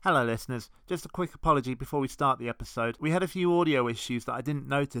Hello listeners, just a quick apology before we start the episode. We had a few audio issues that I didn't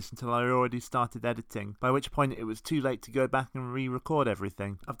notice until I already started editing, by which point it was too late to go back and re-record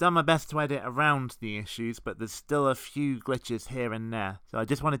everything. I've done my best to edit around the issues, but there's still a few glitches here and there, so I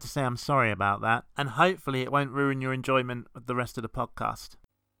just wanted to say I'm sorry about that, and hopefully it won't ruin your enjoyment of the rest of the podcast.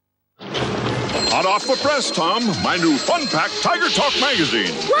 Hot off the press, Tom. My new fun pack, Tiger Talk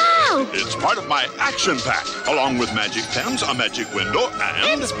magazine. Wow! It's part of my action pack, along with magic pens, a magic window,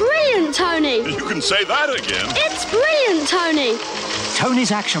 and... It's brilliant, Tony! You can say that again. It's brilliant, Tony!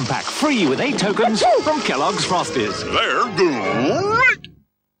 Tony's Action Pack, free with 8 tokens from Kellogg's Frosties. They're great!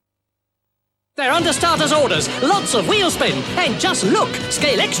 They're under starter's orders, lots of wheel spin, and just look,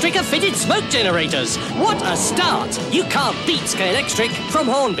 Scalextric have fitted smoke generators. What a start! You can't beat Scalextric from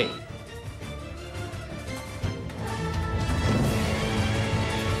Hornby.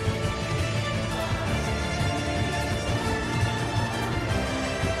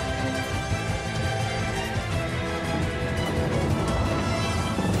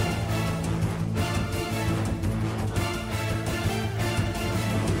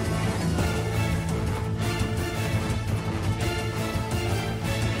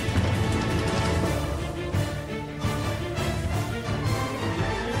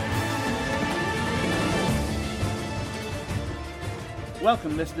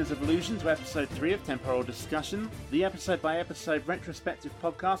 Welcome listeners of Illusion to episode 3 of Temporal Discussion, the episode by episode retrospective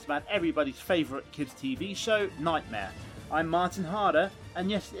podcast about everybody's favourite kids TV show, Nightmare. I'm Martin Harder, and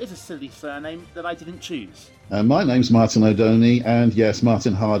yes, it is a silly surname that I didn't choose. My name's Martin O'Doney, and yes,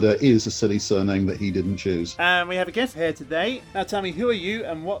 Martin Harder is a silly surname that he didn't choose. And we have a guest here today. Now tell me, who are you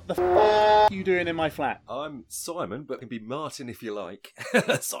and what the are you doing in my flat? I'm Simon, but can be Martin if you like.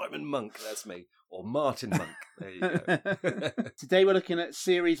 Simon Monk, that's me. Or Martin Monk. There you go. Today we're looking at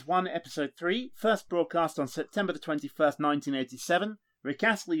Series 1, Episode 3, first broadcast on September the 21st, 1987. Rick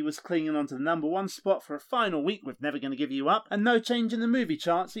Astley was clinging on to the number 1 spot for a final week with Never Gonna Give You Up, and no change in the movie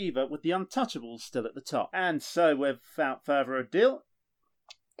charts either, with The Untouchables still at the top. And so, without further ado...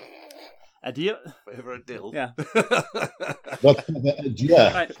 Further ado? Yeah.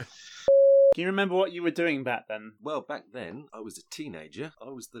 Yeah. Right. Can you remember what you were doing back then? Well, back then, I was a teenager.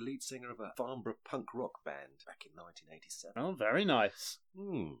 I was the lead singer of a Farnborough punk rock band back in 1987. Oh, very nice.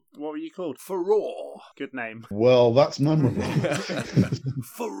 What were you called? Furore. Good name. Well, that's memorable.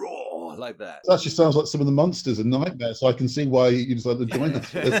 Furore, like that. That actually sounds like some of the monsters in Nightmare, so I can see why you decided to join us.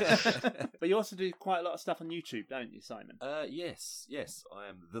 But you also do quite a lot of stuff on YouTube, don't you, Simon? Yes. I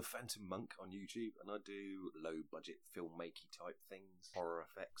am the Phantom Monk on YouTube, and I do low-budget filmmaking type things, horror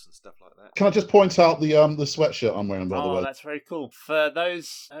effects and stuff like that. Can I just point out the sweatshirt I'm wearing, by the way? Oh, that's very cool. For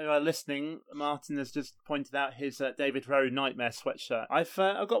those who are listening, Martin has just pointed out his David Rowe Nightmare sweatshirt.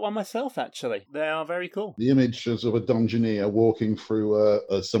 I've got one myself, actually. They are very cool. The image is of a dungeoneer walking through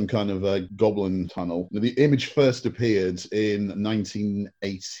some kind of a goblin tunnel. The image first appeared in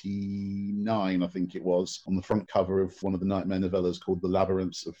 1989, I think it was, on the front cover of one of the Nightmare novellas called The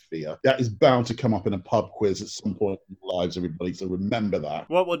Labyrinths of Fear. That is bound to come up in a pub quiz at some point in your lives, everybody, so remember that.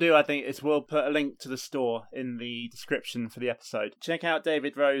 What we'll do, I think, is we'll put a link to the store in the description for the episode. Check out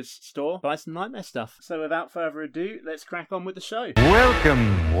David Rowe's store, buy some Nightmare stuff. So without further ado, let's crack on with the show.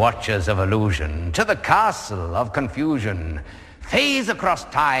 Welcome, Watchers of Illusion, to the Castle of Confusion. Phase across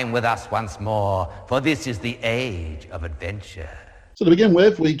time with us once more, for this is the age of adventure. So to begin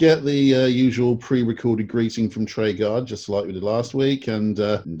with, we get the usual pre-recorded greeting from Treguard, just like we did last week, and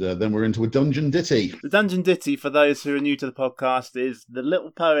then we're into a Dungeon Ditty. The Dungeon Ditty, for those who are new to the podcast, is the little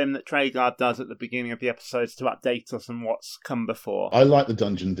poem that Treguard does at the beginning of the episodes to update us on what's come before. I like the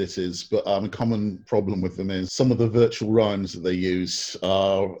Dungeon Ditties, but a common problem with them is some of the virtual rhymes that they use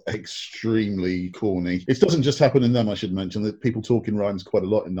are extremely corny. It doesn't just happen in them, I should mention, that people talk in rhymes quite a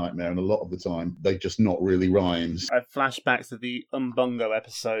lot in Nightmare, and a lot of the time, they're just not really rhymes. I have flashbacks to the Umbongo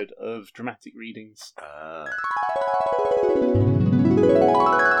episode of Dramatic Readings.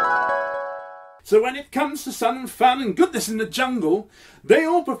 So when it comes to sun and fun and goodness in the jungle, they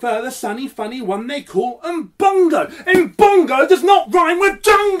all prefer the sunny, funny one they call Umbongo. Umbongo does not rhyme with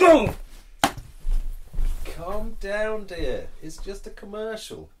jungle! Calm down, dear. It's just a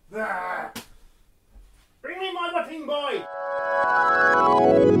commercial. Ah. Bring me my whipping boy!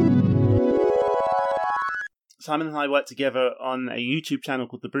 Simon and I work together on a YouTube channel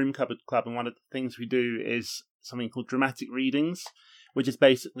called the Broom Cupboard Club, and one of the things we do is something called Dramatic Readings, which is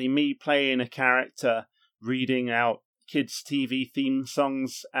basically me playing a character reading out kids' TV theme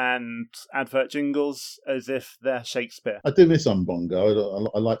songs and advert jingles as if they're Shakespeare. I do miss Umbongo.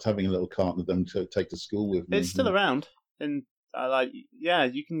 I liked having a little carton of them to take to school with me. It's still around, and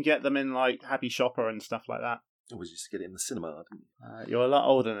you can get them in like Happy Shopper and stuff like that. We used to get it in the cinema, didn't we? You're a lot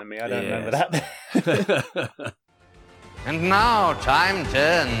older than me. I don't remember that. And now time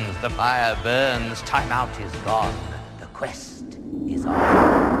turns, the fire burns, time out is gone, the quest is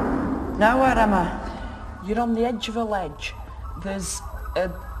on. Now where am I? You're on the edge of a ledge. There's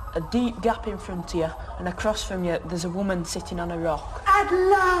a deep gap in front of you, and across from you there's a woman sitting on a rock. At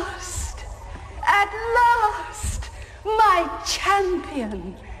last, my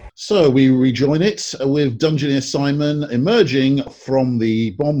champion. So we rejoin it with Dungeoneer Simon emerging from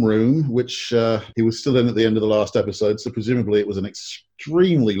the bomb room, which he was still in at the end of the last episode, so presumably it was an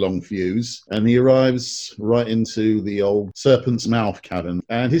extremely long fuse, and he arrives right into the old Serpent's Mouth cavern,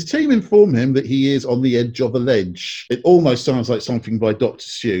 and his team inform him that he is on the edge of a ledge. It almost sounds like something by Dr.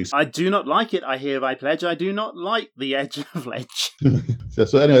 Seuss. I do not like it, I hereby pledge. I do not like the edge of ledge.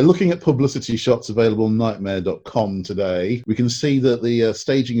 So anyway, looking at publicity shots available on nightmare.com today, we can see that the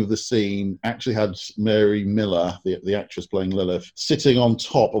staging of the scene actually had Mary Miller, the actress playing Lilith, sitting on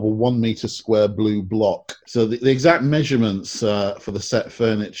top of a 1 meter square blue block. So the exact measurements for the set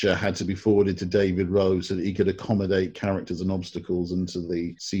furniture had to be forwarded to David Rose so that he could accommodate characters and obstacles into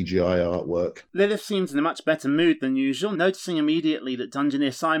the CGI artwork. Lilith seems in a much better mood than usual, noticing immediately that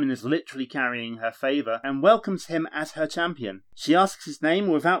Dungeoneer Simon is literally carrying her favour, and welcomes him as her champion. She asks his name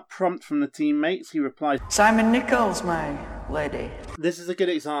without prompt from the teammates. He replies, Simon Nichols, my lady. This is a good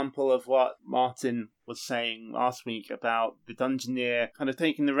example of what Martin was saying last week about the Dungeoneer kind of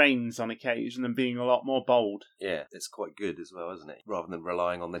taking the reins on occasion and being a lot more bold. Yeah, it's quite good as well, isn't it? Rather than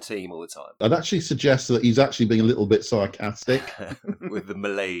relying on the team all the time. I'd actually suggest that he's actually being a little bit sarcastic. With the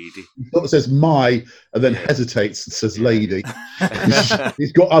milady. It says my, and then hesitates and says lady.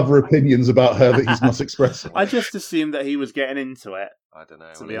 He's got other opinions about her that he's not expressing. I just assumed that he was getting into it. I don't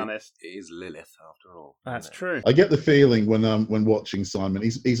know. To be honest, it is Lilith after all. That's true. I get the feeling when watching Simon,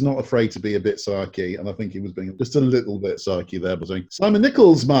 he's not afraid to be a bit sarky, and I think he was being just a little bit sarky there by saying, Simon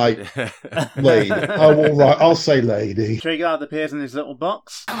Nichols, mate. Lady. Oh, all right, I'll say lady. Trigard appears in his little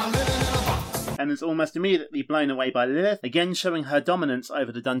box and is almost immediately blown away by Lilith, again showing her dominance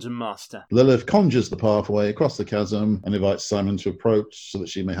over the Dungeon Master. Lilith conjures the pathway across the chasm and invites Simon to approach so that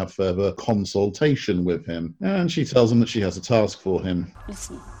she may have further consultation with him. And she tells him that she has a task for him.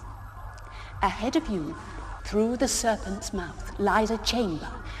 Listen. Ahead of you, through the Serpent's Mouth, lies a chamber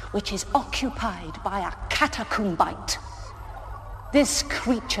which is occupied by a catacombite. This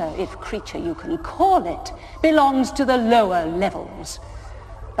creature, if creature you can call it, belongs to the lower levels.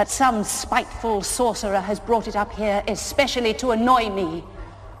 But some spiteful sorcerer has brought it up here especially to annoy me.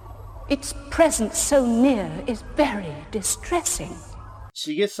 Its presence so near is very distressing.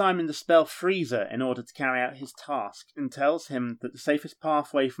 She gives Simon the spell Freezer in order to carry out his task, and tells him that the safest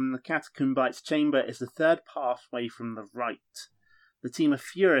pathway from the catacombite's chamber is the third pathway from the right. The team are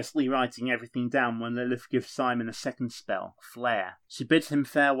furiously writing everything down when Lilith gives Simon a second spell, Flare. She bids him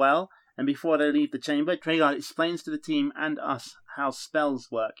farewell, and before they leave the chamber, Trigard explains to the team and us how spells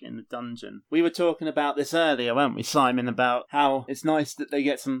work in the dungeon. We were talking about this earlier, weren't we, Simon, about how it's nice that they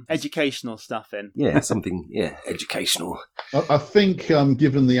get some educational stuff in. Yeah, something, educational. I think,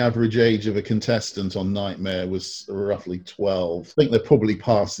 given the average age of a contestant on Nightmare was roughly 12, I think they're probably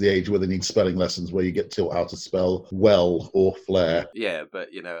past the age where they need spelling lessons where you get taught how to spell well or flare. Yeah, but,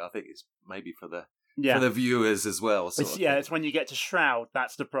 I think it's maybe for the viewers as well. It's when you get to Shroud,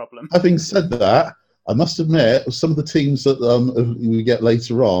 that's the problem. Having said that, I must admit, some of the teams that we get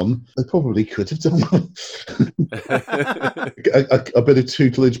later on, they probably could have done a bit of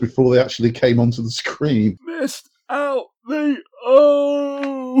tutelage before they actually came onto the screen. Missed out the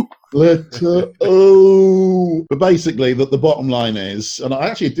O! Letter O. But basically, the bottom line is, and I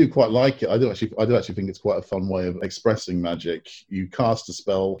actually do quite like it. I do actually think it's quite a fun way of expressing magic. You cast a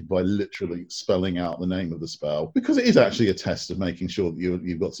spell by literally spelling out the name of the spell, because it is actually a test of making sure that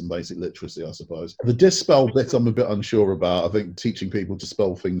you've got some basic literacy, I suppose. The dispel bit, I'm a bit unsure about. I think teaching people to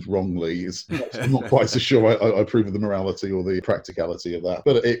spell things wrongly is I'm not quite so sure I approve of the morality or the practicality of that.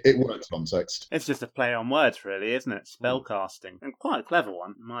 But it works context. It's just a play on words, really, isn't it? Spellcasting, and quite a clever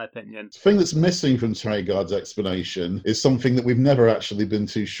one, in my opinion. The thing that's missing from Trigard's explanation is something that we've never actually been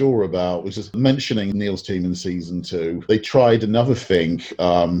too sure about, which is mentioning Neil's team in season 2. They tried another thing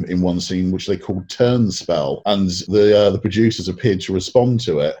in one scene, which they called turn spell, and the producers appeared to respond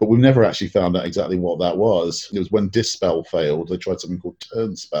to it, but we've never actually found out exactly what that was. It was when dispel failed, they tried something called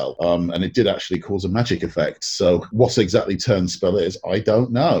turn spell, and it did actually cause a magic effect. So what exactly turn spell is, I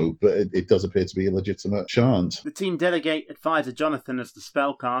don't know, but it does appear to be a legitimate chant. The team delegate advisor Jonathan as the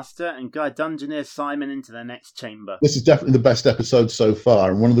spellcaster and guide Dungeoneer Simon into their next chamber. This is definitely the best episode so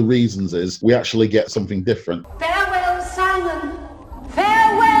far, and one of the reasons is we actually get something different. Farewell, Simon.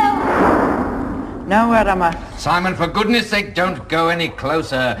 Farewell. Now where am I? Simon, for goodness sake, don't go any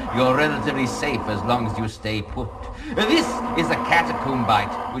closer. You're relatively safe as long as you stay put. This is a catacomb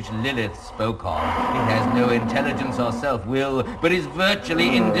bite, which Lilith spoke of. It has no intelligence or self-will, but is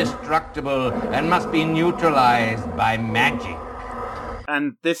virtually indestructible and must be neutralized by magic.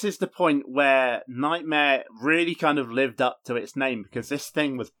 And this is the point where Nightmare really kind of lived up to its name, because this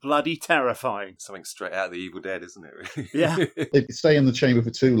thing was bloody terrifying. Something straight out of The Evil Dead, isn't it, really? Yeah. If you stay in the chamber for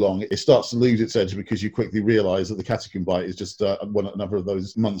too long, it starts to lose its edge because you quickly realise that the catacomb bite is just another of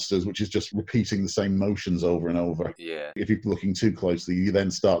those monsters which is just repeating the same motions over and over. Yeah. If you're looking too closely, you then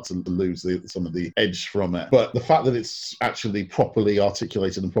start to lose some of the edge from it. But the fact that it's actually properly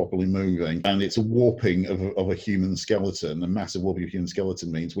articulated and properly moving, and it's a warping of a human skeleton, a massive warping of a human skeleton,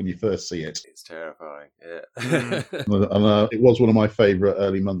 means when you first see it, it's terrifying. Yeah. And it was one of my favourite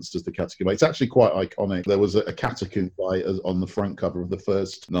early monsters, the catacomb bite. It's actually quite iconic. There was a catacomb bite on the front cover of the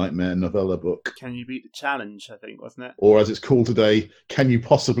first Nightmare novella book. Can You Beat the Challenge, I think, wasn't it? Or as it's called today, can you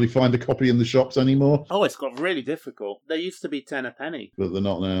possibly find a copy in the shops anymore? Oh, it's got really difficult. They used to be 10 a penny. But they're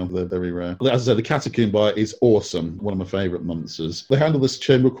not now. They're very rare. As I said, the catacomb bite is awesome. One of my favourite monsters. They handle this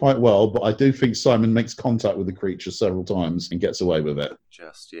chamber quite well, but I do think Simon makes contact with the creature several times and gets away with it.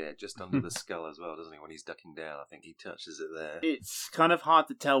 Just under the skull as well, doesn't he? When he's ducking down, I think he touches it there. It's kind of hard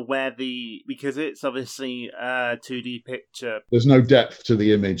to tell because it's obviously a 2D picture. There's no depth to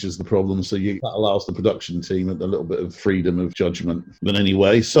the image is the problem, so that allows the production team a little bit of freedom of judgment. But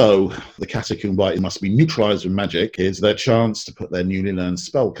anyway, so the catacomb bite must be neutralised with magic. Here's their chance to put their newly learned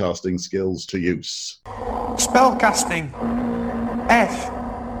spellcasting skills to use. Spellcasting. F.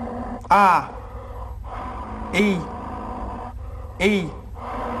 R. E. E.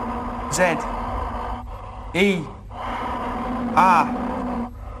 Z. E. R.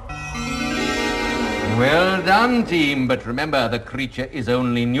 Well done, team, but remember, the creature is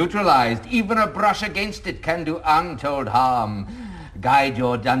only neutralized. Even a brush against it can do untold harm. Guide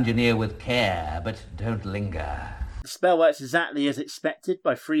your Dungeoneer with care, but don't linger. The spell works exactly as expected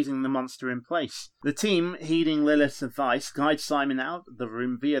by freezing the monster in place. The team, heeding Lilith's advice, guides Simon out of the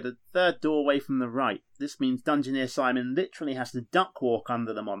room via the third doorway from the right. This means Dungeoneer Simon literally has to duck walk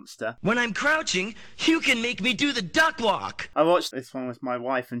under the monster. When I'm crouching, you can make me do the duck walk. I watched this one with my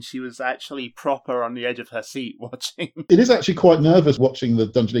wife and she was actually proper on the edge of her seat watching. It is actually quite nervous watching the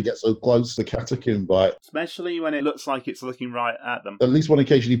Dungeoneer get so close to the catacomb bite. Especially when it looks like it's looking right at them. At least one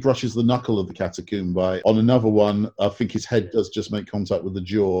occasion he brushes the knuckle of the catacomb bite. On another one, I think his head does just make contact with the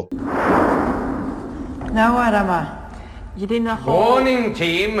jaw. Now where am I? You didn't have... Warning,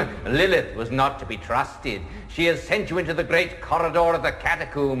 team! Lilith was not to be trusted. She has sent you into the great corridor of the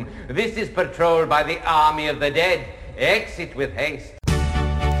catacomb. This is patrolled by the army of the dead. Exit with haste.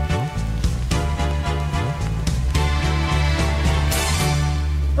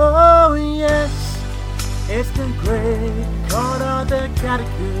 Oh yes, it's the great corridor of the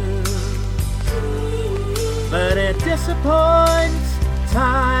catacomb. But it disappoints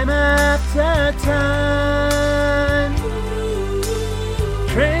time after time.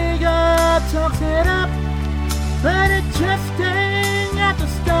 Traeger talks it up, but it just ain't got the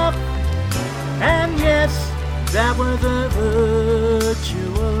stuff. And yes, that was a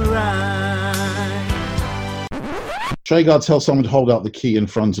virtual ride. Traeger tells someone to hold out the key in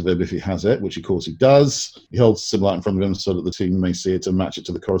front of him if he has it, which of course he does. He holds the symbol out in front of him so that the team may see it and match it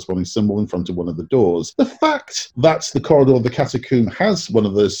to the corresponding symbol in front of one of the doors. The fact that the corridor of the catacomb has one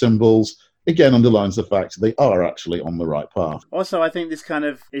of those symbols again underlines the fact they are actually on the right path. Also, I think this kind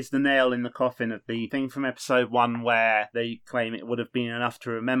of is the nail in the coffin of the thing from episode 1 where they claim it would have been enough to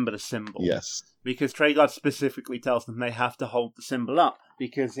remember the symbol. Yes. Because Traeger specifically tells them they have to hold the symbol up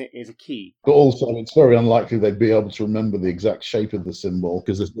because it is a key. But also, it's very unlikely they'd be able to remember the exact shape of the symbol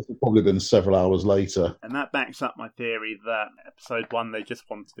because this has probably been several hours later. And that backs up my theory that episode 1 they just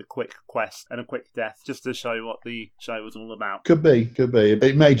wanted a quick quest and a quick death just to show what the show was all about. Could be.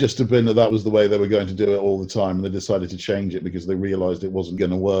 It may just have been that was the way they were going to do it all the time and they decided to change it because they realised it wasn't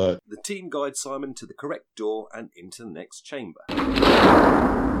going to work. The team guides Simon to the correct door and into the next chamber.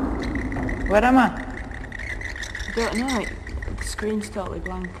 Where am I? I don't know. The screen's totally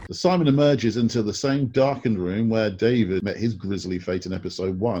blank. Simon emerges into the same darkened room where David met his grisly fate in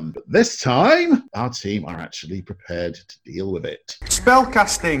episode 1. But this time, our team are actually prepared to deal with it.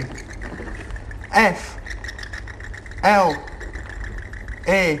 Spellcasting. F. L.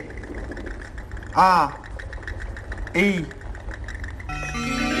 A. R. E.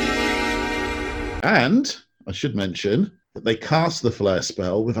 And, I should mention, that they cast the flare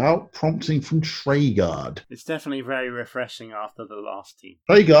spell without prompting from Treguard. It's definitely very refreshing after the last team.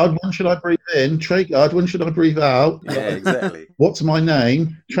 Treguard, when should I breathe in? Treguard, when should I breathe out? Yeah, exactly. What's my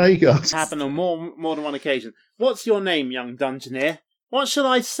name? Treguard. It's happened on more than one occasion. What's your name, young Dungeoneer? What shall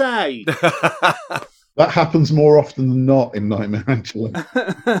I say? That happens more often than not in Nightmare, actually.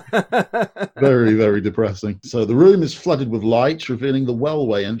 Very, very depressing. So the room is flooded with light, revealing the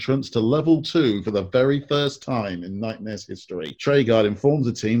Wellway entrance to level 2 for the very first time in Nightmare's history. Treguard informs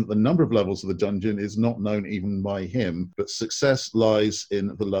the team that the number of levels of the dungeon is not known even by him, but success lies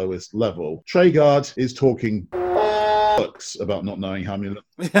in the lowest level. Treguard is talking about not knowing how many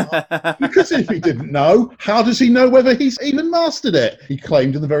because if he didn't know, how does he know whether he's even mastered it? He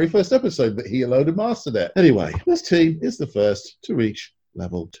claimed in the very first episode that he alone had mastered it. Anyway, this team is the first to reach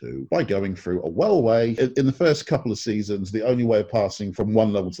level 2 by going through a Wellway. In the first couple of seasons, the only way of passing from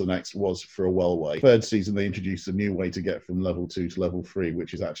one level to the next was for a Wellway. Third season, they introduced a new way to get from level 2 to level 3,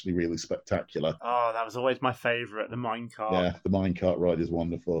 which is actually really spectacular. Oh, that was always my favourite, the minecart. Yeah, the minecart ride is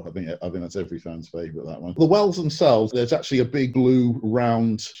wonderful. I think that's every fan's favourite, that one. The wells themselves, there's actually a big blue,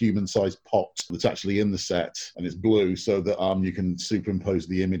 round, human-sized pot that's actually in the set, and it's blue so that you can superimpose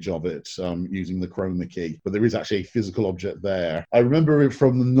the image of it using the chroma key. But there is actually a physical object there. I remember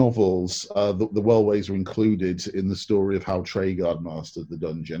from the novels, the Wellways were included in the story of how Treguard mastered the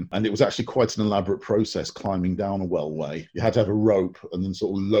dungeon, and it was actually quite an elaborate process climbing down a Wellway. You had to have a rope and then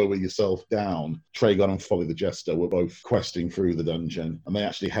sort of lower yourself down. Treguard and Folly the Jester were both questing through the dungeon, and they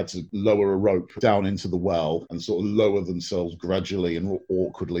actually had to lower a rope down into the well and sort of lower themselves gradually and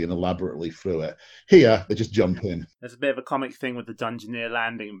awkwardly and elaborately through it. Here, they just jump in. There's a bit of a comic thing with the Dungeoneer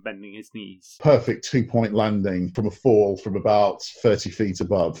landing and bending his knees. Perfect 2-point landing from a fall from about 30 feet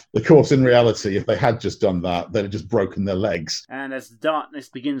above. Of course, in reality, if they had just done that, they'd have just broken their legs. And as the darkness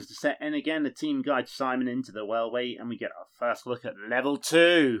begins to set in again, the team guides Simon into the Wellway, and we get our first look at level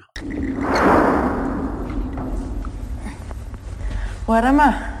 2. Where am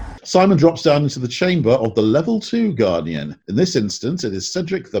I? Simon drops down into the chamber of the level 2 Guardian. In this instance, it is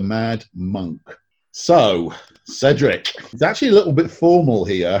Cedric the Mad Monk. So, Cedric. It's actually a little bit formal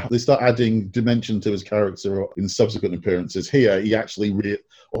here. They start adding dimension to his character in subsequent appearances. Here, he actually,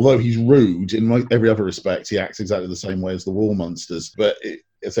 although he's rude in every other respect, he acts exactly the same way as the Wall Monsters. But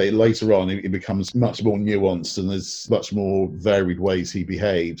later on, it becomes much more nuanced and there's much more varied ways he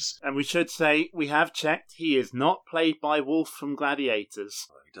behaves. And we should say, we have checked, he is not played by Wolf from Gladiators.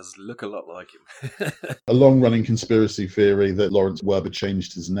 He does look a lot like him. A long-running conspiracy theory that Lawrence Werber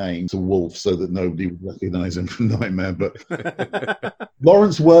changed his name to Wolf so that nobody would recognise him from Nightmare. But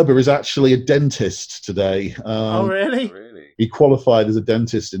Lawrence Werber is actually a dentist today. Oh, really? He qualified as a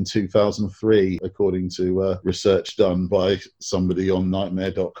dentist in 2003, according to research done by somebody on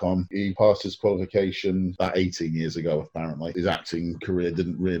Nightmare.com. He passed his qualification about 18 years ago, apparently. His acting career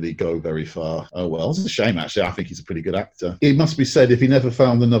didn't really go very far. Oh, well, it's a shame, actually. I think he's a pretty good actor. It must be said, if he never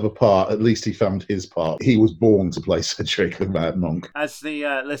found another part, at least he found his part. He was born to play Cedric the Mad Monk. As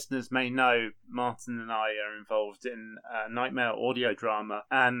the listeners may know, Martin and I are involved in Nightmare audio drama,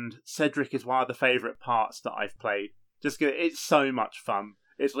 and Cedric is one of the favourite parts that I've played. It's so much fun.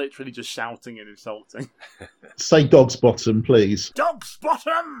 It's literally just shouting and insulting. Say Dog's Bottom, please. Dog's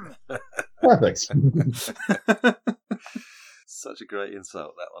Bottom! Perfect. Such a great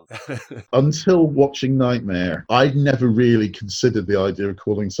insult, that one. Until watching Nightmare, I'd never really considered the idea of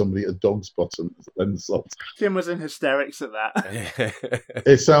calling somebody a dog's bottom as an insult. Tim was in hysterics at that.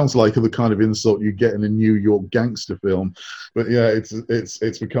 It sounds like the kind of insult you get in a New York gangster film. But yeah,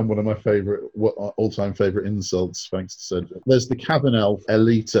 it's become one of my all-time favourite insults, thanks to Cedric. There's the Cavern Elf,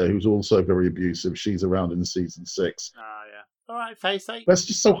 Elita, who's also very abusive. She's around in season 6. All right, Faceache. That's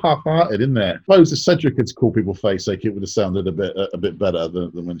just so half-hearted, isn't it? I suppose if Cedric had called people Faceache, it would have sounded a bit better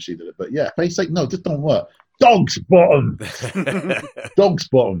than when she did it. But yeah, Faceache, no, just don't work. Dog's Bottom! Dog's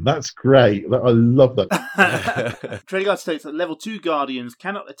Bottom, that's great. I love that. Treguard states that level 2 Guardians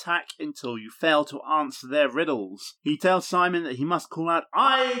cannot attack until you fail to answer their riddles. He tells Simon that he must call out,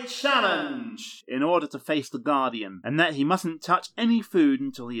 "I challenge!" in order to face the Guardian, and that he mustn't touch any food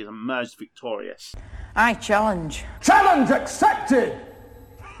until he has emerged victorious. I challenge. Challenge accepted!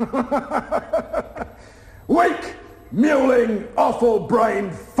 Weak, mewling,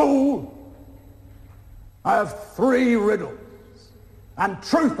 awful-brained fool! I have 3 riddles, and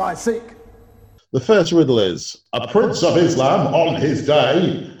truth I seek. The first riddle is, a prince of Islam on his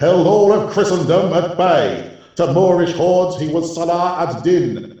day held all of Christendom at bay. To Moorish hordes he was Salah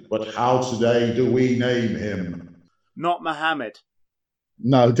ad-Din, but how today do we name him? Not Muhammad.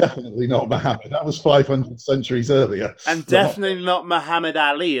 No, definitely not Muhammad. That was 500 centuries earlier. And definitely not Muhammad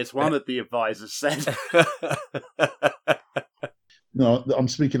Ali, as one of the advisors said. No, I'm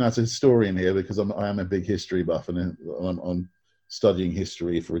speaking as a historian here because I am a big history buff and I'm studying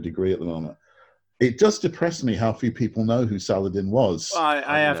history for a degree at the moment. It does depress me how few people know who Saladin was.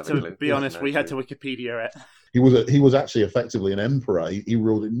 I have to be honest, we had to Wikipedia it. He was actually effectively an emperor. He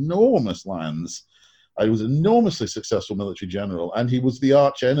ruled enormous lands. He was an enormously successful military general, and he was the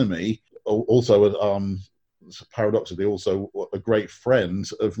arch enemy, also paradoxically also a great friend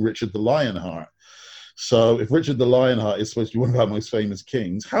of Richard the Lionheart. So if Richard the Lionheart is supposed to be one of our most famous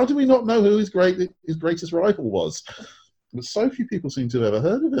kings, how do we not know who his greatest rival was? But so few people seem to have ever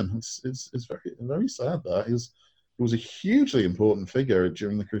heard of him. It's very, very sad that. He was a hugely important figure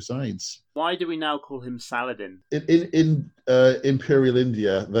during the Crusades. Why do we now call him Saladin? In Imperial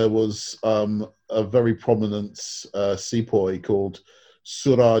India, there was a very prominent sepoy called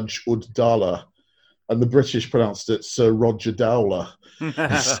Suraj ud Dowlah, and the British pronounced it Sir Roger Dowlah.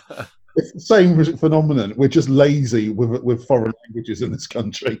 It's the same phenomenon. We're just lazy with foreign languages in this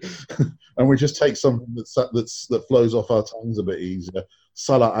country, and we just take something that flows off our tongues a bit easier.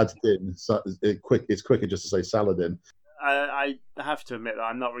 Salah ad-Din. It's quicker just to say Saladin. I have to admit that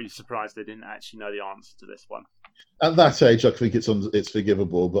I'm not really surprised they didn't actually know the answer to this one. At that age, I think it's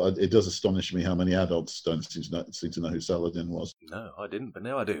forgivable, but it does astonish me how many adults don't seem to know who Saladin was. No, I didn't, but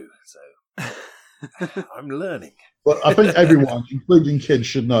now I do. So I'm learning. But I think everyone, including kids,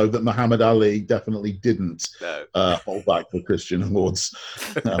 should know that Muhammad Ali definitely didn't hold back the Christian hordes.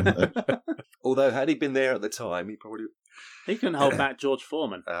 Although, had he been there at the time, he couldn't hold back George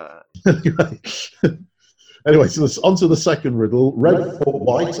Foreman. Anyway, so on to the second riddle. Red fought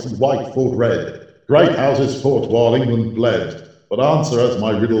white and white fought red. Great houses fought while England bled. But answer as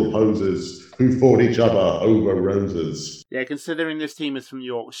my riddle poses, who fought each other over roses. Yeah, considering this team is from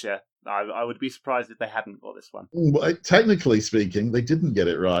Yorkshire, I would be surprised if they hadn't got this one. Well, technically speaking, they didn't get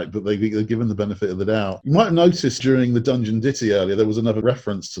it right, but they're given the benefit of the doubt. You might have noticed during the Dungeon Ditty earlier, there was another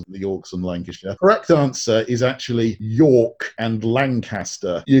reference to the Yorks and Lancashire. Correct answer is actually York and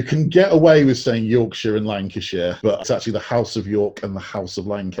Lancaster. You can get away with saying Yorkshire and Lancashire, but it's actually the House of York and the House of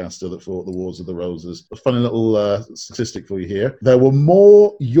Lancaster that fought the Wars of the Roses. A funny little statistic for you here. There were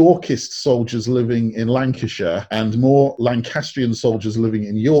more Yorkist soldiers living in Lancashire and more Lancastrian soldiers living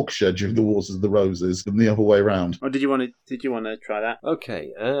in Yorkshire during the Wars of the Roses than the other way around. Or did you want to try that?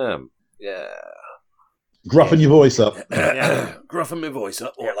 Okay. Yeah. Gruffing your voice up. Gruffing my voice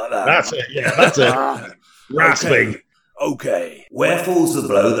up, or like that. That's it. Yeah, that's it. Rasping. Okay. Where falls the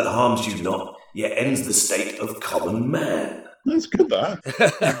blow that harms you not, yet ends the state of common man? That's good, that.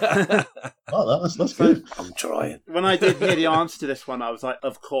 That's good. I'm trying. When I did hear the answer to this one, I was like,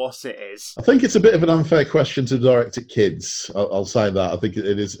 of course it is. I think it's a bit of an unfair question to direct at kids. I'll say that. I think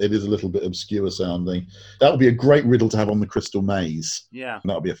it is a little bit obscure sounding. That would be a great riddle to have on the Crystal Maze. Yeah. And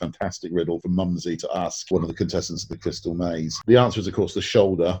that would be a fantastic riddle for Mumsy to ask one of the contestants of the Crystal Maze. The answer is, of course, the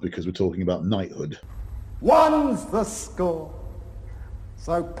shoulder, because we're talking about knighthood. One's the score.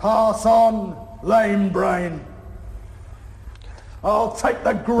 So pass on, lame brain. I'll take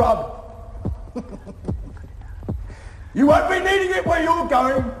the grub. You won't be needing it where you're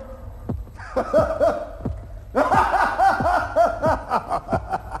going.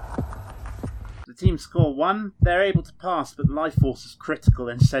 The team score 1. They're able to pass, but life force is critical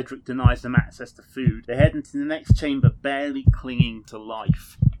and Cedric denies them access to food. They head into the next chamber barely clinging to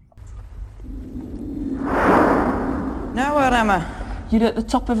life. Now where am I? You're at the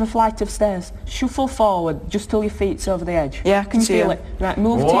top of a flight of stairs. Shuffle forward just till your feet's over the edge. Yeah, I can see it. Right,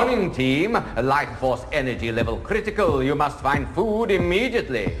 move. Warning, team. Life force energy level critical. You must find food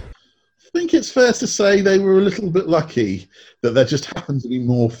immediately. I think it's fair to say they were a little bit lucky that there just happened to be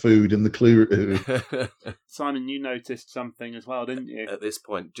more food in the clue room. Simon, you noticed something as well, didn't you? At this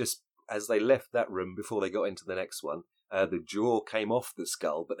point, just as they left that room before they got into the next one, the jaw came off the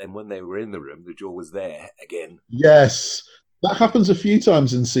skull, but then when they were in the room, the jaw was there again. Yes. That happens a few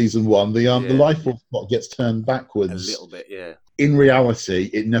times in season 1. The life force plot gets turned backwards. A little bit, yeah. In reality,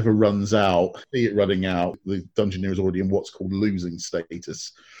 it never runs out. See it running out. The Dungeoneer is already in what's called losing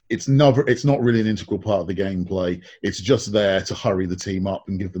status. It's not really an integral part of the gameplay. It's just there to hurry the team up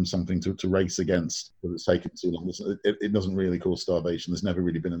and give them something to race against. But it's taken too long. It doesn't really cause starvation. There's never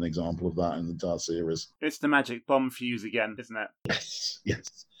really been an example of that in the entire series. It's the magic bomb fuse again, isn't it?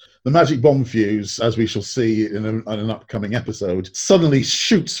 Yes. The magic bomb fuse, as we shall see in an upcoming episode, suddenly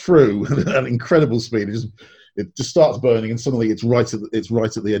shoots through at an incredible speed. It just starts burning, and suddenly it's right at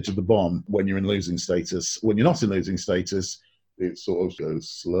the edge of the bomb when you're in losing status. When you're not in losing status, it sort of goes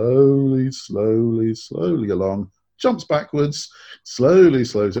slowly along jumps backwards, slowly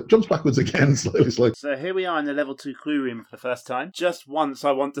slows up, jumps backwards again, slowly. So here we are in the level 2 clue room for the first time. Just once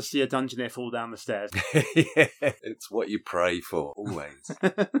I want to see a Dungeoneer fall down the stairs. Yeah, it's what you pray for, always.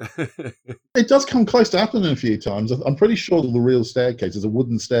 It does come close to happening a few times. I'm pretty sure the real staircase is a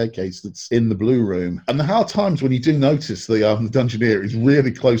wooden staircase that's in the blue room. And there are times when you do notice the Dungeoneer is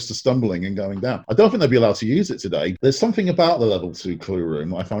really close to stumbling and going down. I don't think they'll be allowed to use it today. There's something about the level 2 clue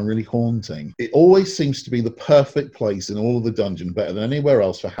room I find really haunting. It always seems to be the perfect place in all of the dungeon, better than anywhere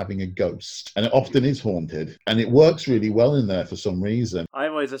else, for having a ghost. And it often is haunted. And it works really well in there for some reason. I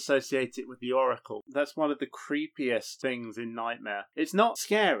always associate it with the Oracle. That's one of the creepiest things in Nightmare. It's not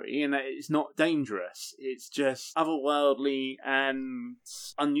scary and it's not dangerous. It's just otherworldly and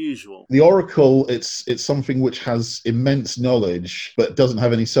unusual. The Oracle, it's something which has immense knowledge, but doesn't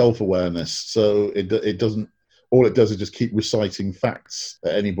have any self-awareness. So it doesn't. All it does is just keep reciting facts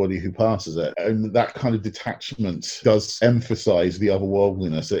at anybody who passes it. And that kind of detachment does emphasize the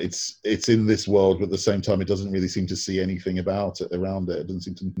otherworldliness. It's in this world, but at the same time, it doesn't really seem to see anything about it around it. It doesn't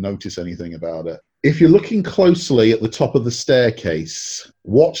seem to notice anything about it. If you're looking closely at the top of the staircase,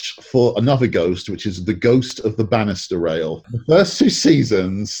 watch for another ghost, which is the ghost of the banister rail. The first 2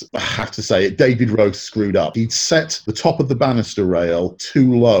 seasons, I have to say it, David Rose screwed up. He'd set the top of the banister rail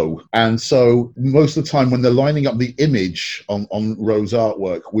too low. And so most of the time when they're lining up the image on Rose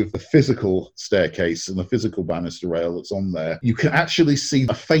artwork with the physical staircase and the physical banister rail that's on there, you can actually see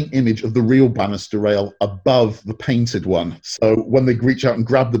a faint image of the real banister rail above the painted one. So when they reach out and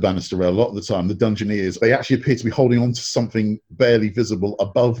grab the banister rail, a lot of the time, the Dungeoneers, they actually appear to be holding on to something barely visible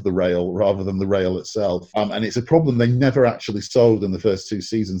above the rail rather than the rail itself. And it's a problem they never actually solved in the first 2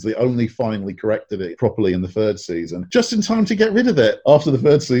 seasons. They only finally corrected it properly in the 3rd season, just in time to get rid of it. After the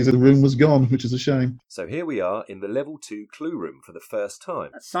 3rd season, the room was gone, which is a shame. So here we are in the level 2 clue room for the first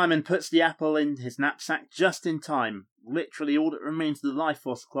time. Simon puts the apple in his knapsack just in time. Literally all that remains of the life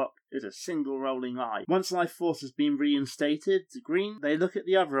force clock is a single rolling eye. Once life force has been reinstated to green, they look at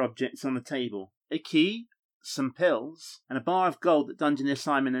the other objects on the table. A key, some pills, and a bar of gold that Dungeoneer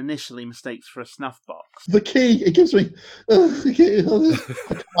Simon initially mistakes for a snuff box. The key, it gives me...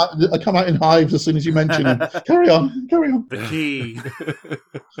 I come out in hives as soon as you mention him. Carry on. The key.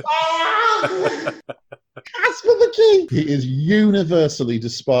 Casper the Key! He is universally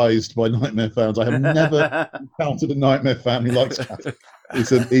despised by Nightmare fans. I have never encountered a Nightmare fan who likes Casper.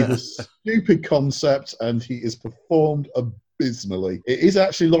 He's a stupid concept, and he is performed abysmally. It is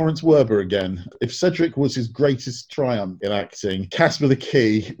actually Lawrence Werber again. If Cedric was his greatest triumph in acting, Casper the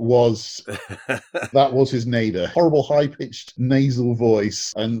Key was his nadir. Horrible high-pitched nasal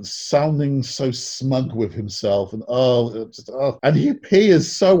voice and sounding so smug with himself. And he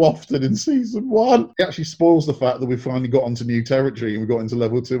appears so often in season 1. It actually spoils the fact that we've finally got onto new territory and we got into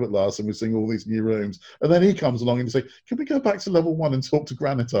level 2 at last and we're seeing all these new rooms. And then he comes along and say, can we go back to level 1 and talk to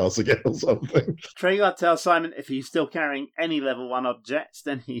Granitas again or something? Treguard tells Simon if he's still carrying any level 1 objects,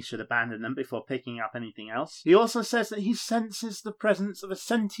 then he should abandon them before picking up anything else. He also says that he senses the presence of a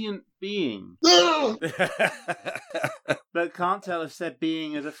sentient being. But can't tell if said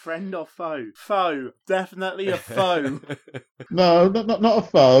being is a friend or foe. Foe. Definitely a foe. No, not a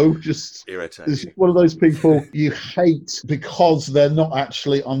foe. Just irritating. It's just one of those people you hate because they're not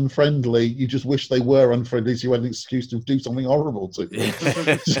actually unfriendly. You just wish they were unfriendly so you had an excuse to do something horrible to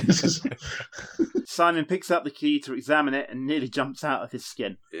them. Simon picks up the key to examine it and nearly jumps out of his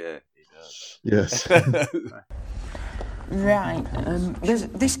skin. Yeah, he does. Yes. Right,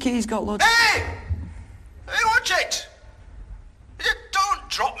 this key's got loads... Hey! Hey, watch it! Don't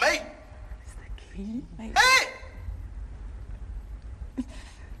drop me! It's the key, mate. Hey!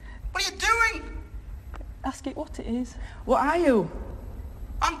 What are you doing? Ask it what it is. What are you?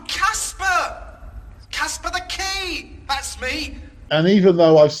 I'm Casper! Casper the Key! That's me! And even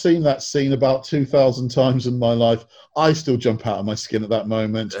though I've seen that scene about 2,000 times in my life, I still jump out of my skin at that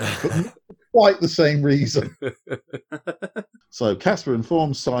moment. But not quite the same reason. So Casper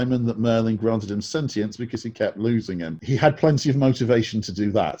informs Simon that Merlin granted him sentience because he kept losing him. He had plenty of motivation to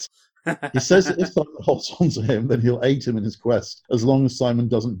do that. He says that if Simon holds on to him, then he'll aid him in his quest, as long as Simon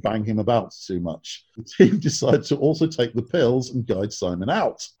doesn't bang him about too much. The team decides to also take the pills and guide Simon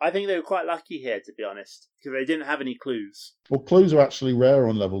out. I think they were quite lucky here, to be honest, because they didn't have any clues. Well, clues are actually rare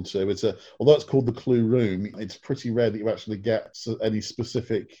on level 2. Although it's called the clue room, it's pretty rare that you actually get any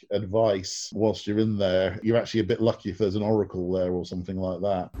specific advice whilst you're in there. You're actually a bit lucky if there's an oracle there or something like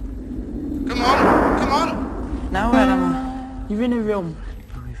that. Come on! Now where am I? You're in a room.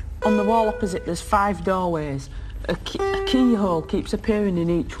 On the wall opposite, there's 5 doorways. A keyhole keeps appearing in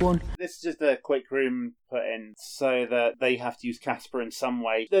each one. This is just a quick room put in so that they have to use Casper in some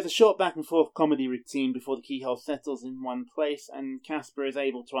way. There's a short back and forth comedy routine before the keyhole settles in one place and Casper is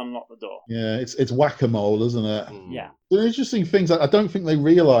able to unlock the door. Yeah, it's whack-a-mole, isn't it? Yeah. The interesting things, I don't think they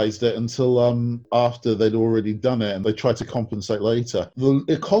realised it until after they'd already done it, and they tried to compensate later.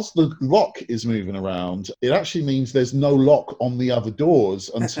 Because the lock is moving around, it actually means there's no lock on the other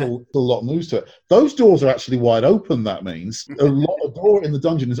doors until the lock moves to it. Those doors are actually wide open, that means. A door in the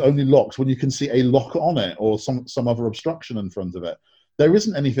dungeon is only locked when you can see a lock on it or some other obstruction in front of it. There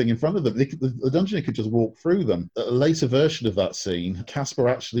isn't anything in front of them. The dungeoneer could just walk through them. A later version of that scene, Casper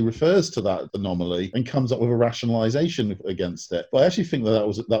actually refers to that anomaly and comes up with a rationalisation against it. But I actually think that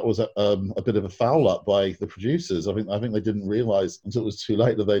was a bit of a foul up by the producers. I think they didn't realise until it was too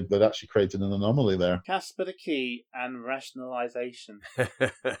late that they'd actually created an anomaly there. Casper the Key and rationalisation.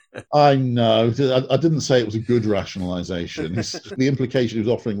 I know. I didn't say it was a good rationalisation. The implication he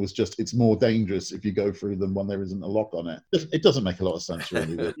was offering was just it's more dangerous if you go through them when there isn't a lock on it. It doesn't make a lot of sense.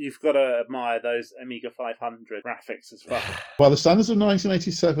 Really. You've got to admire those Amiga 500 graphics as well. Well, the standards of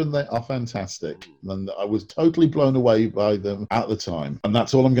 1987, they are fantastic. And I was totally blown away by them at the time. And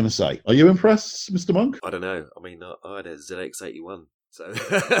that's all I'm going to say. Are you impressed, Mr. Monk? I don't know. I mean, I had a ZX81. So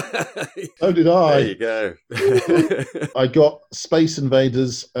so did I. There you go. I got Space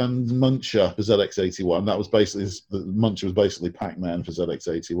Invaders and Muncher for ZX81. That was basically Muncher was basically Pac-Man for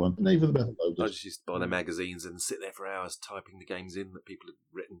ZX81. And even the better loaded. I just used to buy their magazines and sit there for hours typing the games in that people had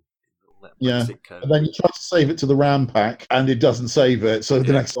written. Yeah, and then you try to save it to the RAM pack, and it doesn't save it. So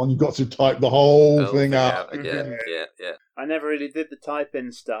the next one, you've got to type the whole thing out. Yeah. I never really did the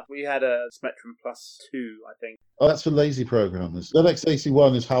type-in stuff. We had a Spectrum Plus 2, I think. Oh, that's for lazy programmers.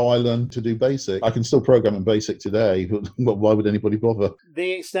 ZX81 is how I learned to do BASIC. I can still program in BASIC today, but why would anybody bother?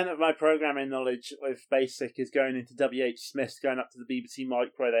 The extent of my programming knowledge with BASIC is going into W.H. Smith, going up to the BBC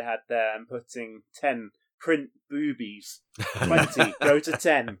Micro they had there and putting 10, print boobies, 20, go to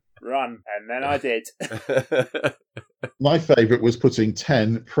 10. Run, and then I did. My favourite was putting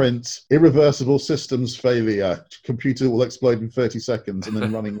 10, print, irreversible systems failure, computer will explode in 30 seconds, and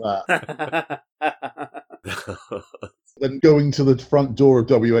then running that. Then going to the front door of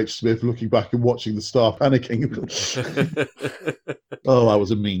W.H. Smith, looking back and watching the staff panicking. Oh, I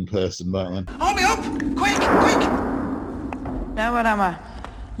was a mean person back then. Hold me up! Quick! Now where am I?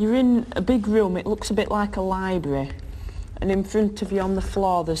 You're in a big room, it looks a bit like a library. And in front of you on the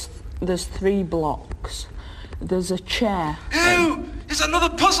floor, there's 3 blocks. There's a chair. Ew! It's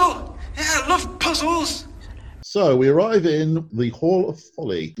another puzzle! Yeah, I love puzzles! So we arrive in the Hall of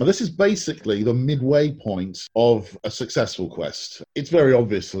Folly. Now, this is basically the midway point of a successful quest. It's very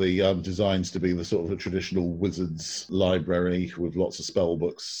obviously designed to be the sort of a traditional wizard's library with lots of spell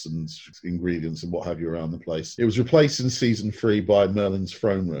books and ingredients and what have you around the place. It was replaced in Season 3 by Merlin's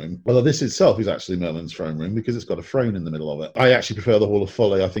Throne Room. Although this itself is actually Merlin's Throne Room because it's got a throne in the middle of it. I actually prefer the Hall of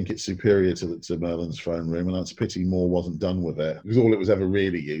Folly. I think it's superior to Merlin's Throne Room, and that's a pity more wasn't done with it. Because all it was ever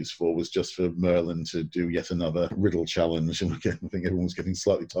really used for was just for Merlin to do yet another riddle challenge, and again, I think everyone's getting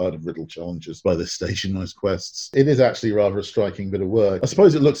slightly tired of riddle challenges by this stage in those quests. It is actually rather a striking bit of work. I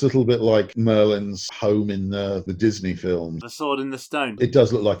suppose it looks a little bit like Merlin's home in the Disney films. The Sword in the Stone. It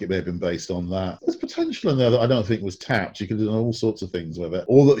does look like it may have been based on that. There's potential in there that I don't think was tapped. You could have done all sorts of things with it.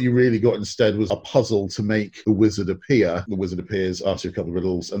 All that you really got instead was a puzzle to make the wizard appear. The wizard appears, asks you a couple of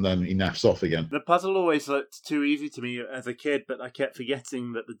riddles, and then he naffs off again. The puzzle always looked too easy to me as a kid, but I kept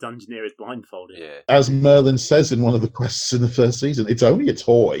forgetting that the Dungeoneer is blindfolded. Yeah. As Merlin says in one of the quests in the first season, it's only a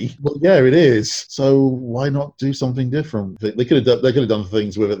toy. Well, yeah, it is. So why not do something different? They could have done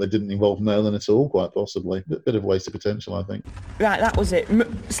things with it that didn't involve Merlin at all, quite possibly. A bit of wasted potential, I think. Right, that was it.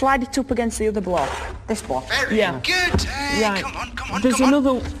 Slide it up against the other block. This block. Very good. Right. Come on.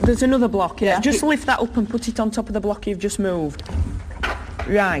 There's another block. Yeah. Just lift that up and put it on top of the block you've just moved.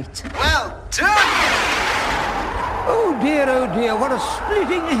 Right. Well done! Oh dear, what a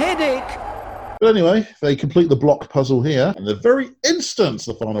splitting headache! But anyway, they complete the block puzzle here, and the very instant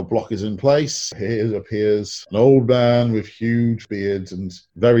the final block is in place, here appears an old man with huge beard and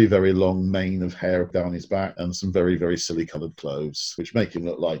very, very long mane of hair down his back and some very, very silly coloured clothes, which make him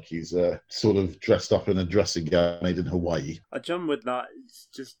look like he's sort of dressed up in a dressing gown made in Hawaii. John Woodnut is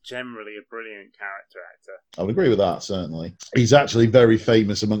just generally a brilliant character actor. I would agree with that, certainly. He's actually very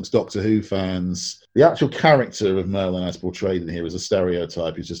famous amongst Doctor Who fans. The actual character of Merlin as portrayed in here is a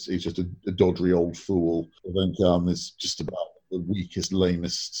stereotype. He's just a doddery old fool. I think is just about the weakest,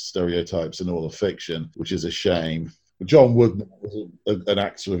 lamest stereotypes in all of fiction, which is a shame. But John Woodman was an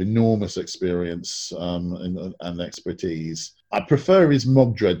actor of enormous experience and expertise. I prefer his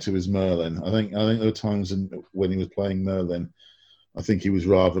Mogdred to his Merlin. I think there were times when he was playing Merlin I think he was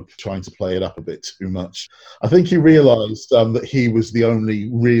rather trying to play it up a bit too much. I think he realised that he was the only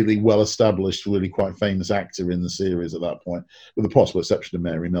really well-established, really quite famous actor in the series at that point, with the possible exception of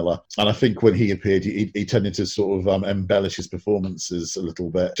Mary Miller. And I think when he appeared, he tended to sort of embellish his performances a little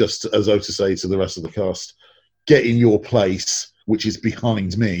bit, just as though to say to the rest of the cast, get in your place, which is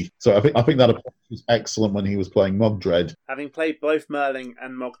behind me. So I think that approach was excellent when he was playing Mogdred. Having played both Merlin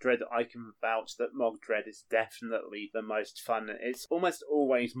and Mogdred, I can vouch that Mogdred is definitely the most fun. It's almost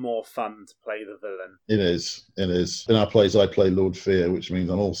always more fun to play the villain. It is. In our plays, I play Lord Fear, which means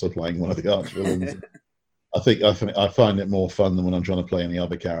I'm also playing one of the arch-villains. I find it more fun than when I'm trying to play any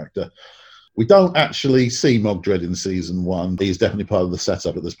other character. We don't actually see Mogdred in season 1. He's definitely part of the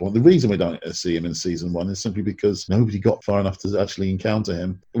setup at this point. The reason we don't see him in season 1 is simply because nobody got far enough to actually encounter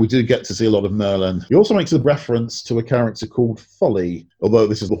him. We do get to see a lot of Merlin. He also makes a reference to a character called Folly. Although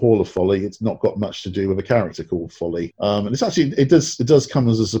this is the Hall of Folly, it's not got much to do with a character called Folly. And it's actually, it does come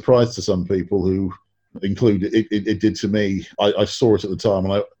as a surprise to some people who included it did to me. I saw it at the time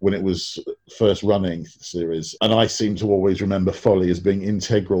when it was first running the series, and I seem to always remember Folly as being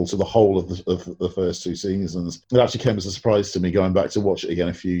integral to the whole of the first 2 seasons. It actually came as a surprise to me going back to watch it again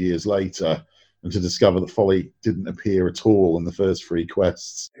a few years later, and to discover that Folly didn't appear at all in the first 3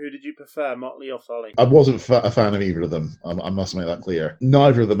 quests. Who did you prefer, Motley or Folly? I wasn't a fan of either of them. I must make that clear.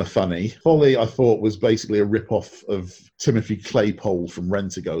 Neither of them are funny. Folly, I thought, was basically a rip-off of Timothy Claypole from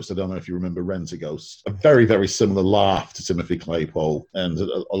Rent-A-Ghost. I don't know if you remember Rent-A-Ghost. A very, very similar laugh to Timothy Claypole, and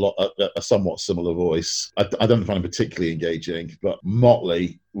a somewhat similar voice. I don't find him particularly engaging, but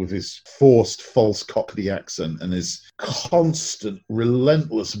Motley, with his forced false Cockney accent and his constant,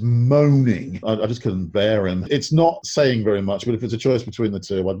 relentless moaning, I just couldn't bear him. It's not saying very much, but if it's a choice between the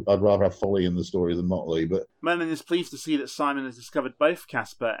two, I'd rather have Folly in the story than Motley. But Merlin is pleased to see that Simon has discovered both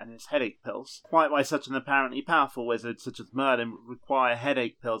Casper and his headache pills. Quite why such an apparently powerful wizard such as Merlin would require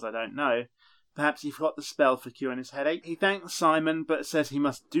headache pills, I don't know. Perhaps he forgot the spell for curing his headache. He thanks Simon, but says he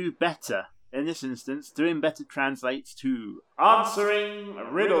must do better. In this instance, doing better translates to answering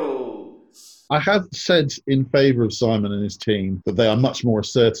riddles. I have said in favour of Simon and his team that they are much more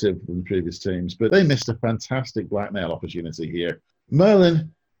assertive than the previous teams, but they missed a fantastic blackmail opportunity here. Merlin,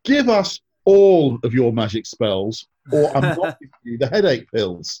 give us all of your magic spells, or I'm not giving you the headache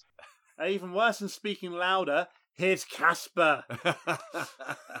pills. Even worse than speaking louder, here's Casper.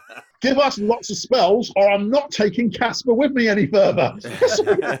 Give us lots of spells, or I'm not taking Casper with me any further.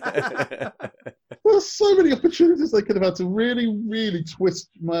 There's so many opportunities they could have had to really, really twist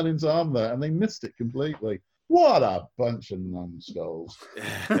Merlin's arm there, and they missed it completely. What a bunch of numbskulls.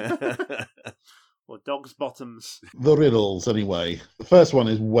 Or dog's bottoms. The riddles, anyway. The first one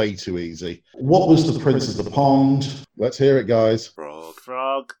is way too easy. What was the Prince of the Pond? Let's hear it, guys.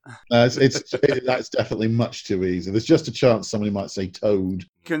 Frog. That's definitely much too easy. There's just a chance somebody might say toad.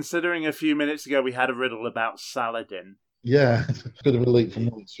 Considering a few minutes ago we had a riddle about Saladin. Yeah, it's a bit of a leap from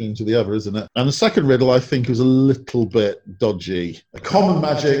one extreme to the other, isn't it? And the second riddle, I think, was a little bit dodgy. A common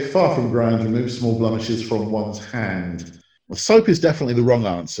magic, far from ground, removes small blemishes from one's hand. Well, soap is definitely the wrong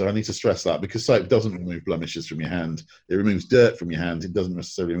answer. I need to stress that, because soap doesn't remove blemishes from your hand. It removes dirt from your hand. It doesn't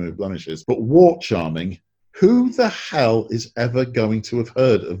necessarily remove blemishes. But wart charming, who the hell is ever going to have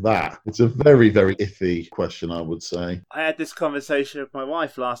heard of that? It's a very, very iffy question, I would say. I had this conversation with my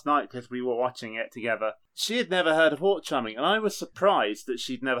wife last night because we were watching it together. She had never heard of wart charming, and I was surprised that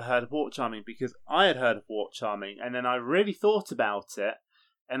she'd never heard of wart charming, because I had heard of wart charming, and then I really thought about it,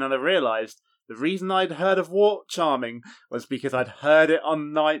 and then I realised the reason I'd heard of wart charming was because I'd heard it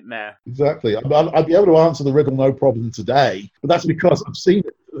on Nightmare. Exactly. I'd be able to answer the riddle no problem today, but that's because I've seen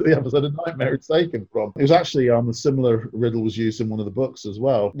it. The episode of Nightmare it's taken from. It was actually a similar riddle was used in one of the books as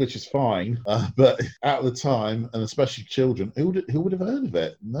well, which is fine. But at the time, and especially children, who would have heard of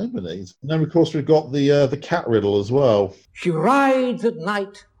it? Nobody. And then, of course, we've got the cat riddle as well. She rides at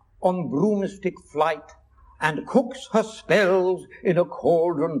night on broomstick flight and cooks her spells in a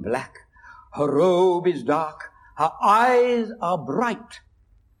cauldron black. Her robe is dark, her eyes are bright.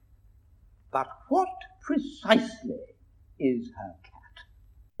 But what precisely is her cat?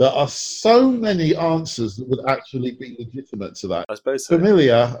 There are so many answers that would actually be legitimate to that. I suppose so.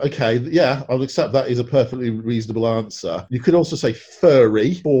 Familiar, okay, yeah, I'll accept that is a perfectly reasonable answer. You could also say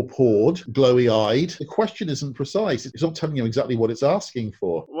furry, four-pawed, glowy-eyed. The question isn't precise. It's not telling you exactly what it's asking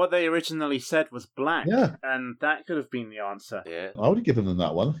for. What they originally said was black, yeah, and that could have been the answer. Yeah, I would have given them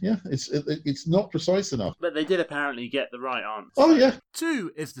that one. Yeah, it's not precise enough. But they did apparently get the right answer. Oh, yeah.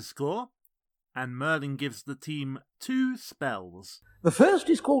 2 is the score, and Merlin gives the team 2 spells. The first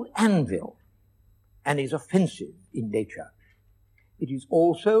is called Anvil, and is offensive in nature. It is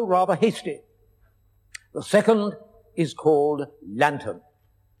also rather hasty. The second is called Lantern.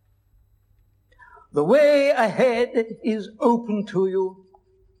 The way ahead is open to you,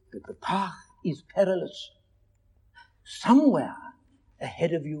 but the path is perilous. Somewhere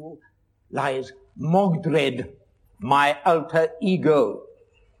ahead of you lies Mogdred, my alter ego.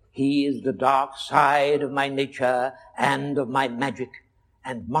 He is the dark side of my nature and of my magic,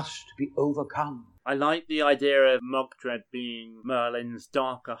 and must be overcome. I like the idea of Mogdred being Merlin's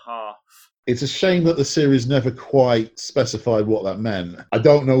darker half. It's a shame that the series never quite specified what that meant. I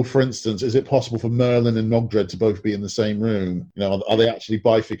don't know, for instance, is it possible for Merlin and Mogdred to both be in the same room? You know, are they actually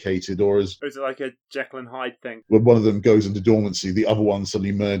bifurcated, or is it like a Jekyll and Hyde thing? When one of them goes into dormancy, the other one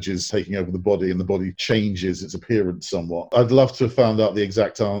suddenly merges, taking over the body, and the body changes its appearance somewhat. I'd love to have found out the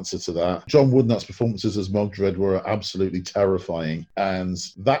exact answer to that. John Woodnutt's performances as Mogdred were absolutely terrifying, and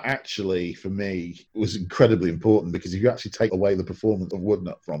that actually, for me, was incredibly important, because if you actually take away the performance of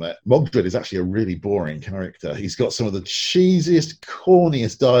Woodnutt from it, Mogdred is actually a really boring character. He's got some of the cheesiest,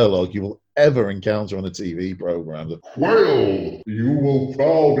 corniest dialogue you will ever encounter on a TV program. Quail, you will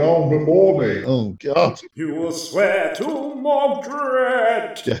bow down before me. Oh, God. You will swear to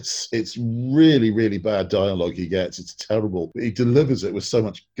Mogdred. Yes, it's really, really bad dialogue he gets. It's terrible. He delivers it with so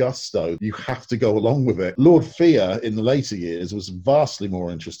much gusto. You have to go along with it. Lord Fear, in the later years, was vastly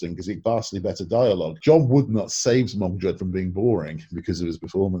more interesting because he had vastly better dialogue. John Woodnutt saves Mogdred from being boring because of his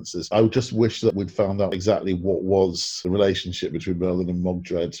performances. I would just wish that we'd found out exactly what was the relationship between Merlin and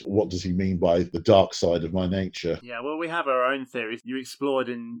Mogdred. What does he mean by the dark side of my nature? Yeah, well, we have our own theories you explored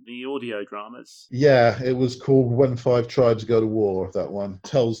in the audio dramas. Yeah, it was called When Five Tribes Go to War. That one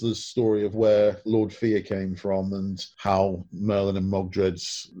tells the story of where Lord Fear came from and how Merlin and Mogdred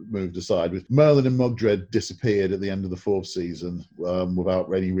moved aside. With Merlin and Mogdred disappeared at the end of the 4th season without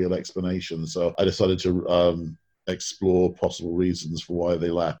any real explanation, so I decided to explore possible reasons for why they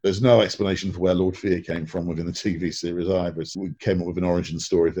left. There's no explanation for where Lord Fear came from within the TV series either. So we came up with an origin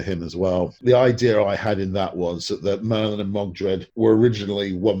story for him as well. The idea I had in that was that Merlin and Mogdred were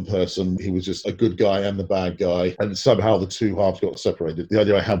originally one person. He was just a good guy and the bad guy, and somehow the two halves got separated. The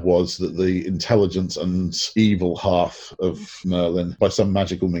idea I had was that the intelligent and evil half of Merlin, by some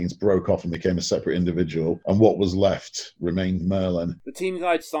magical means, broke off and became a separate individual, and what was left remained Merlin. The team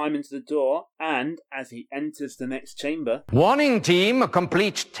guides Simon to the door, and as he enters the next chamber... Warning, team, a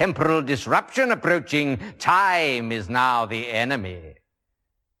complete temporal disruption approaching. Time is now the enemy.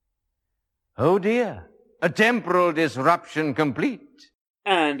 Oh dear, a temporal disruption complete.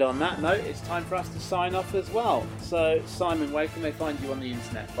 And on that note, it's time for us to sign off as well. So, Simon, where can they find you on the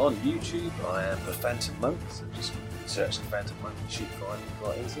internet? On YouTube, I am the Phantom Monk, so just search the Phantom Monk, you should find me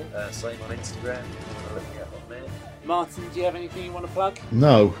quite easily. Same on Instagram, if you want to look me up on there. Martin, do you have anything you want to plug?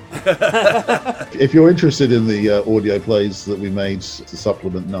 No. If you're interested in the audio plays that we made to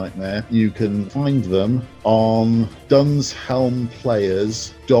supplement Nightmare, you can find them on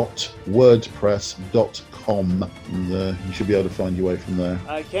dunshelmplayers.wordpress.com, and you should be able to find your way from there.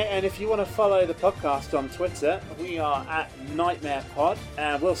 Okay, and if you want to follow the podcast on Twitter, we are at Nightmare Pod,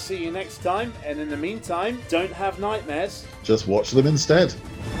 and we'll see you next time. And in the meantime, don't have nightmares. Just watch them instead.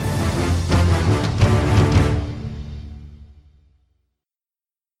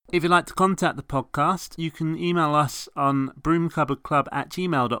 If you'd like to contact the podcast, you can email us on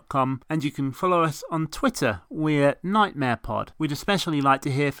broomcupboardclub@gmail.com, and you can follow us on Twitter. We're NightmarePod. We'd especially like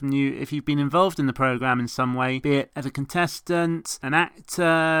to hear from you if you've been involved in the programme in some way, be it as a contestant, an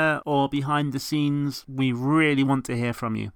actor, or behind the scenes. We really want to hear from you.